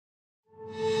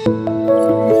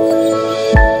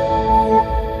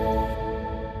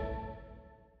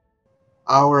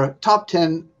Our top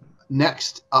 10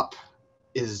 next up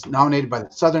is nominated by the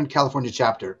Southern California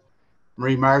chapter.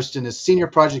 Marie Marston is Senior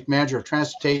Project Manager of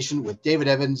Transportation with David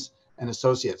Evans and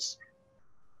Associates.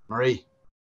 Marie.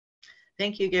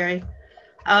 Thank you, Gary.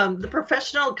 The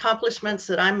professional accomplishments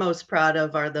that I'm most proud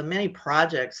of are the many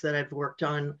projects that I've worked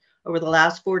on over the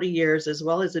last 40 years, as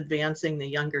well as advancing the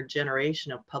younger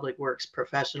generation of public works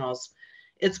professionals.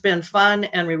 It's been fun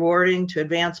and rewarding to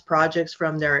advance projects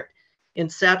from their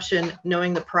inception,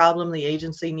 knowing the problem the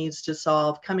agency needs to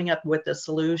solve, coming up with a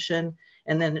solution,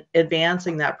 and then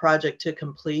advancing that project to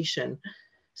completion.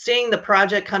 Seeing the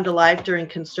project come to life during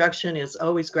construction is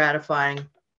always gratifying.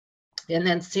 And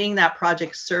then seeing that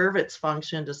project serve its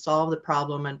function to solve the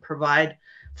problem and provide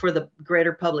for the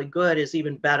greater public good is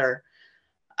even better.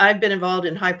 I've been involved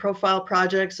in high-profile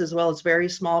projects as well as very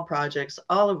small projects,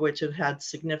 all of which have had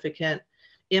significant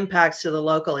impacts to the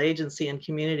local agency and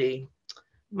community.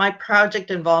 My project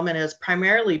involvement has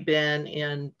primarily been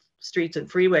in streets and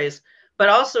freeways, but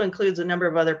also includes a number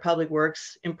of other public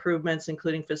works improvements,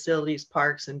 including facilities,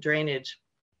 parks, and drainage.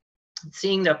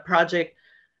 Seeing the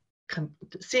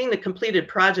completed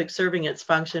project serving its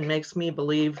function makes me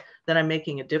believe that I'm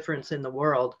making a difference in the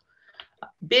world.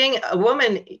 Being a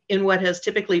woman in what has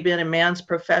typically been a man's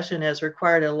profession has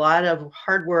required a lot of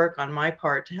hard work on my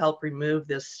part to help remove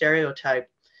this stereotype.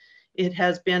 It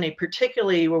has been a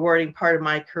particularly rewarding part of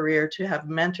my career to have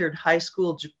mentored high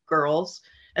school girls,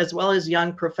 as well as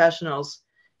young professionals,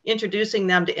 introducing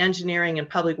them to engineering and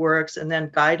public works, and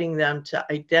then guiding them to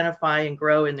identify and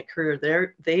grow in the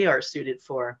career they are suited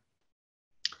for.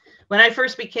 When I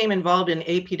first became involved in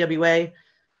APWA,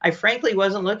 I frankly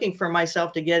wasn't looking for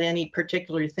myself to get any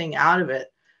particular thing out of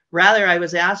it. Rather, I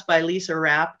was asked by Lisa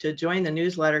Rapp to join the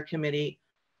newsletter committee,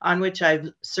 on which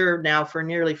I've served now for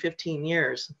nearly 15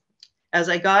 years. As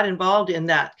I got involved in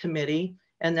that committee,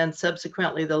 and then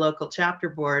subsequently the local chapter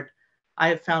board, I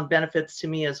have found benefits to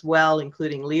me as well,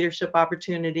 including leadership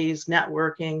opportunities,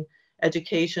 networking,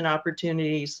 education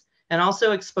opportunities, and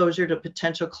also exposure to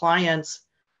potential clients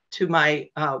to my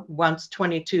once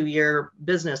 22-year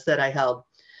business that I held.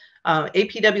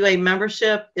 APWA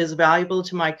membership is valuable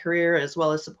to my career, as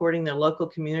well as supporting the local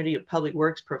community of public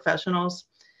works professionals.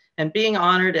 And being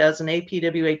honored as an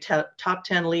APWA top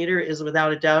 10 leader is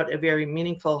without a doubt a very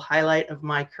meaningful highlight of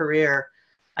my career.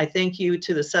 I thank you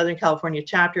to the Southern California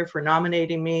chapter for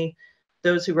nominating me,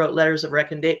 those who wrote letters of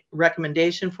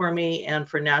recommendation for me, and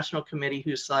for National Committee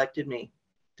who selected me.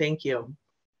 Thank you.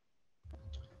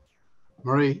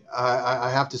 Marie,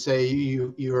 I have to say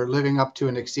you are living up to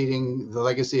and exceeding the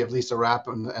legacy of Lisa Rapp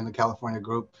and the California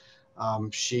group.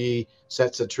 She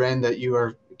sets a trend that you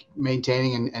are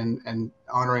maintaining and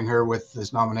honoring her with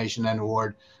this nomination and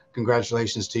award.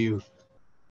 Congratulations to you